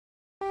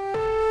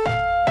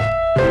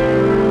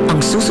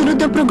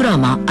susunod na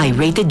programa ay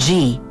rated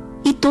G.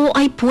 Ito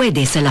ay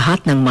pwede sa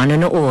lahat ng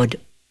manonood.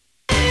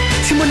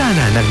 Simula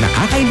na ng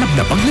nakakainap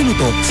na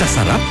pagluluto sa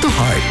Sarap to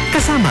Heart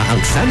kasama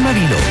ang San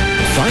Marino.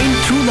 Find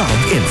true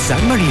love in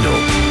San Marino.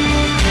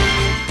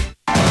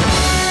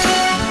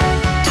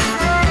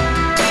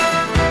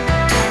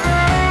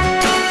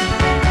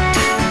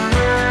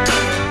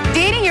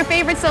 Dating your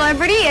favorite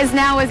celebrity is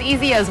now as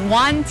easy as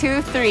 1,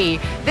 2, 3.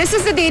 This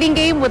is the dating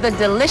game with a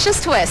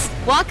delicious twist.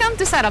 Welcome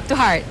to Sarap to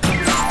Heart.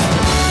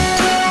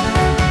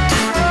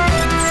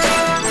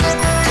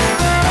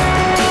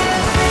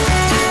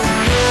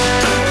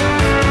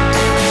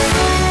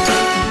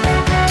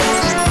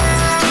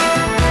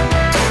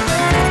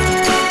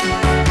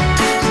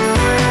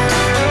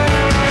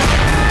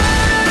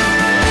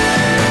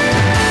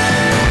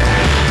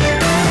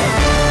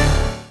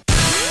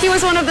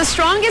 One of the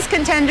strongest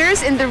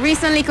contenders in the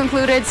recently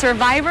concluded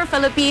Survivor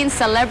Philippines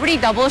Celebrity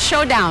Double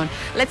Showdown.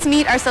 Let's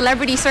meet our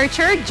celebrity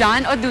searcher,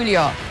 John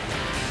Odulio.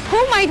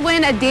 Who might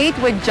win a date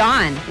with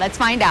John? Let's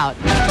find out.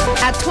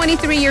 At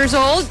 23 years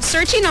old,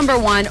 searchee number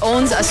 1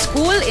 owns a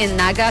school in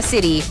Naga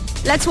City.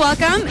 Let's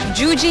welcome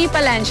Juji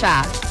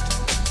Palencia.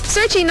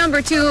 Searchee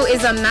number 2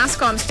 is a mass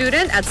comm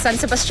student at San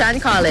Sebastian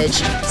College.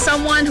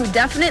 Someone who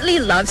definitely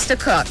loves to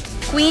cook.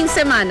 Queen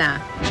Semana.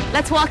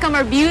 Let's welcome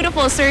our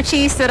beautiful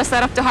searchies to the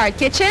Sarap to Heart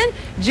kitchen,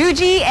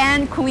 Juji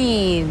and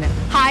Queen.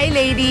 Hi,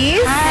 ladies.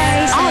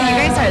 Hi. Oh, you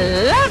guys are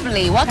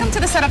lovely. Welcome to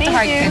the Sarap to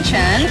Heart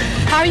kitchen.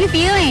 How are you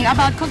feeling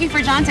about cooking for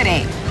John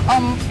today?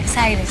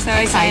 Excited. So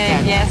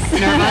excited. Yes.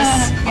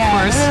 Nervous? Yeah,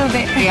 of course. a little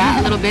bit.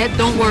 Yeah, a little bit.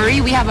 Don't worry.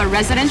 We have a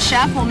resident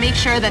chef who'll make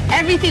sure that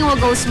everything will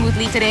go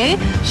smoothly today.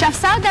 Chef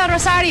Salda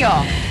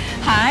Rosario.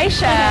 Hi,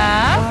 Chef.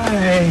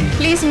 Hi.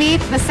 Please meet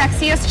the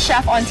sexiest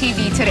chef on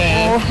TV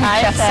today,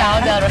 hi, Chef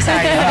Salda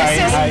Rosario. Hi, This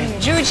is hi.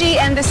 Juji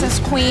and this is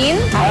Queen.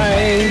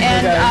 Hi.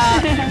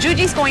 And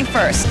Juji's going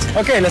first.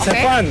 Okay, let's have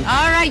fun.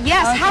 All right,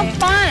 yes, have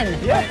fun.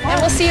 Yeah. And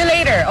we'll see you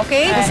later,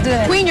 okay? Let's do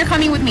it. Queen, you're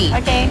coming with me.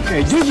 Okay.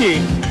 Okay, Gigi,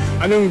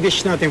 anong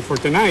dish natin for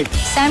tonight?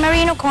 San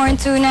Marino corn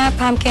tuna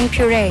pumpkin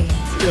puree.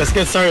 Let's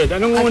get started.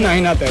 Anong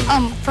unahin natin?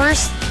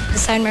 First, the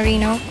San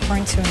Marino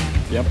corn tuna.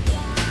 Yep.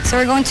 So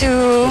we're going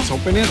to, Let's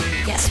open it.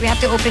 yes, we have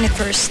to open it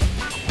first.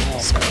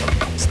 So,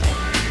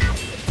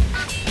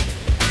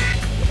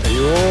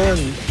 Ayun.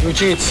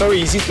 Gigi, it's so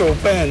easy to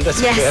open.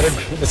 That's Yes.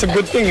 that's a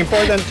good thing.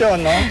 Important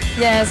yun, no?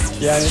 yes,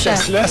 Yan, it chef.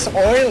 has less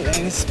oil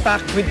and it's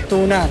packed with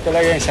tuna.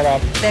 Talaga yung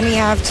sarap. Then we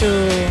have to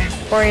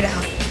pour it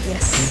out.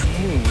 Yes.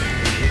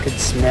 You could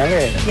smell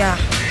it. Yeah.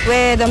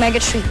 With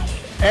omega-3.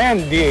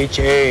 And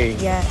DHA.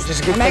 Yes. Which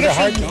is good for the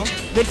heart, no?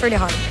 Good for the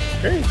heart.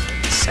 Okay.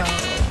 So,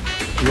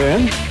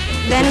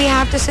 Then we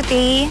have to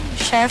saute,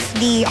 chef,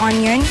 the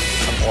onion.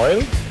 some oil.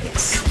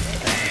 Yes.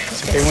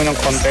 Sabihin mo ng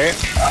konti.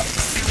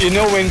 You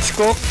know when it's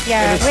cooked?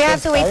 Yeah, when it's we have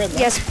to wait. transparent,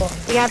 no? Yes po.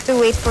 We have to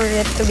wait for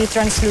it to be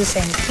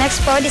translucent.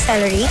 Next po, the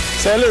celery.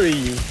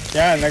 Celery.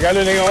 Yan,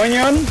 nagalo na yung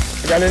onion,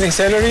 nagalo na yung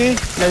celery,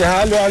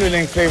 naghalo-halo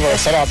na yung flavor.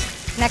 Sarap.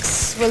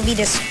 Next will be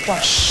the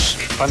squash.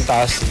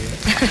 Fantastic.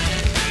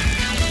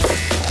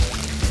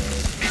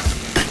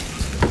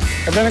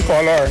 Ganda ng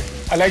color.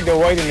 I like the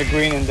white and the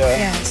green and the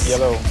Yes.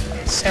 yellow.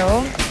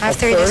 So,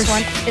 after first, this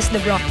one is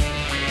the broth.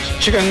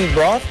 Chicken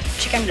broth.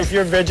 Chicken If broth.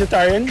 you're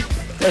vegetarian,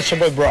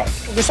 vegetable broth.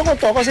 Gusto ko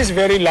to kasi it's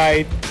very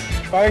light.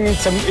 Parang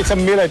it's a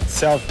meal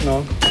itself,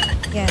 no?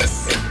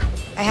 Yes.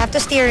 I have to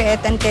stir it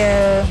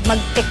until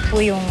mag-thick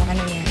po yung ano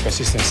niya.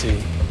 Consistency.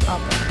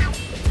 Opo.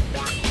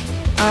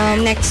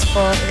 Next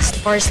po is the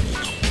parsley.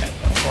 And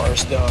of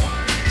course, the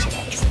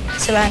cilantro.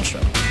 Cilantro.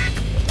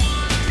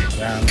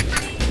 Yan.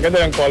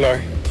 Ganda ng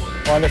color.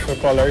 Wonderful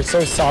color. It's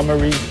so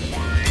summery.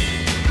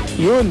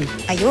 Yun.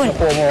 Ayun.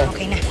 Nakuha mo.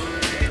 Okay na.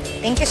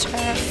 Thank you,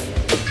 chef.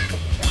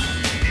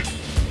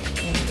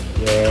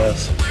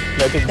 Yes.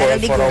 Let it boil That'll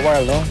be for a good.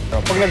 while, no?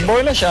 Pag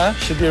nag-boil na siya,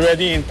 should be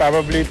ready in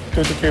probably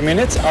 2 to 3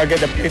 minutes. I'll get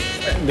the plate,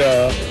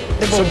 the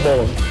soup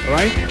bowl.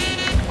 Alright?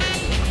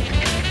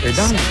 We're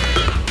done.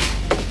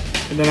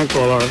 Ganda ng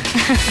color.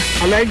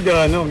 I like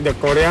the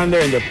coriander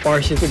and the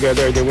parsley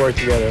together. They work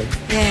together.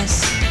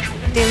 Yes.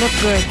 They look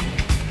good.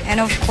 And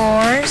of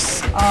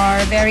course, our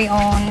very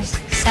own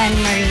San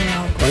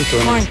Marino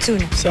corn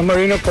tuna. San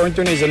Marino corn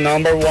tuna is the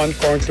 #1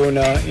 corn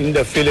tuna in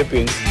the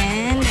Philippines.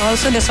 And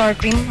also the sour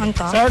cream on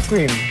top. Sour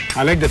cream.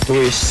 I like the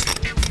twist.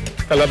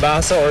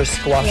 Kalabasa or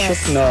squash Yes.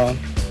 soup na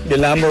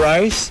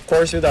glamorize. Of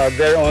course, with our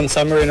very own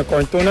San Marino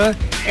corn tuna.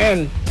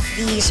 And,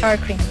 The sour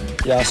cream.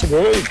 yeah,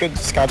 siguro you could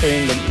scatter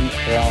in the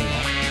around.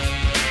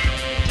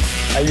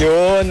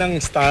 Ayun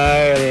ang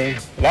style.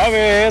 Love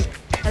it!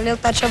 A little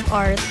touch of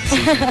art.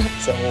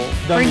 So,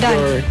 We're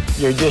done.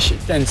 Your dish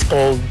and it's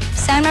cold.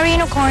 San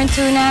Marino corn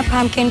tuna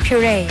pumpkin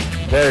puree.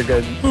 Very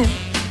good.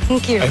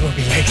 Thank you. I hope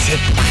he likes it.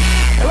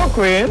 Hello,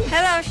 Queen.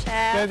 Hello,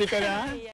 chef. Ready ka na?